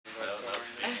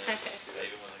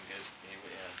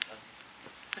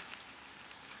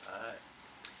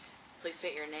Please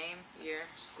state your name, year,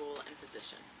 school, and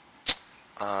position.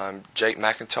 I'm Jake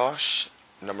McIntosh,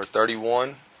 number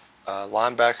 31,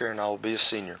 linebacker, and I will be a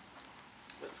senior.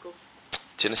 What school?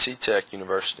 Tennessee Tech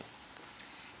University.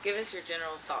 Give us your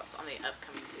general thoughts on the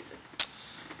upcoming season.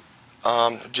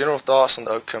 General thoughts on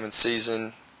the upcoming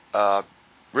season,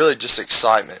 really just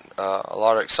excitement, a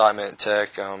lot of excitement in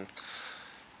Tech. I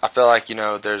feel like,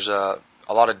 there's a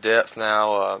lot of depth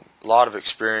now, a lot of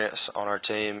experience on our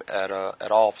team at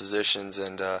all positions,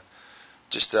 and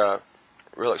just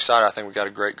real excited. I think we got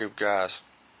a great group of guys.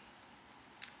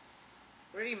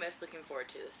 What are you most looking forward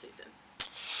to this season?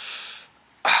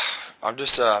 I'm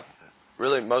just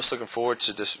really most looking forward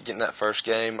to just getting that first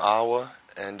game, Iowa,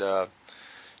 and that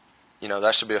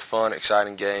should be a fun,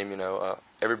 exciting game.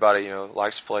 Everybody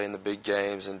likes to play in the big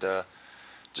games, and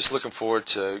just looking forward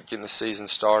to getting the season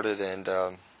started and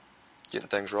getting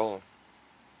things rolling.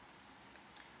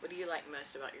 What do you like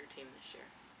most about your team this year?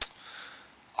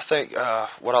 I think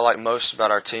what I like most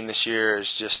about our team this year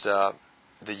is just the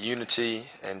unity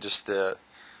and just the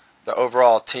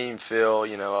overall team feel.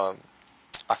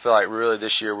 I feel like really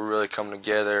this year we're really coming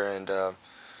together and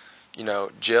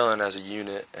gelling as a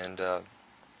unit, and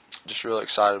just really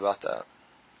excited about that.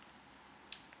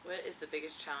 What is the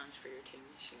biggest challenge for your team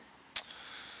this year?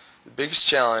 The biggest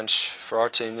challenge for our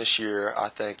team this year, I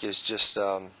think, is just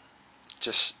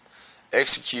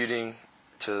executing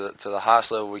to the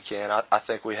highest level we can. I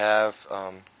think we have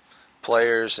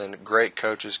players and great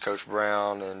coaches, Coach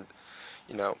Brown, and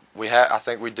I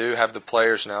think we do have the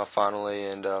players now finally,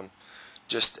 and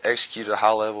just execute at a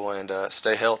high level and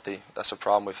stay healthy. That's a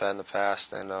problem we've had in the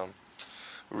past, and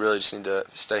we really just need to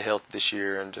stay healthy this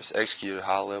year and just execute at a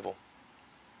high level.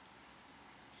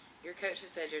 Your coach has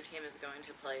said your team is going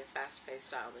to play a fast-paced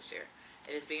style this year.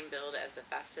 It is being billed as the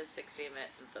fastest 60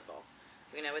 minutes in football.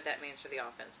 We know what that means for the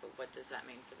offense, but what does that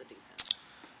mean for the defense?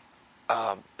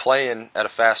 Playing at a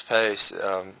fast pace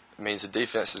means the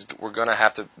defense we're going to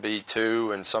have to be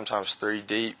 2 and sometimes 3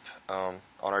 deep on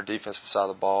our defensive side of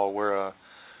the ball. We're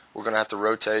going to have to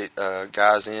rotate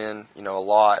guys in, a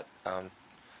lot to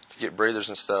get breathers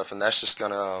and stuff, and that's just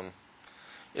going to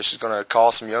it's just going to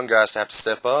cause some young guys to have to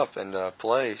step up and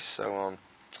play. So,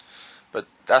 but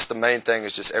that's the main thing,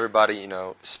 is just everybody,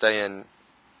 staying,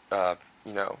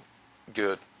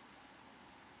 good.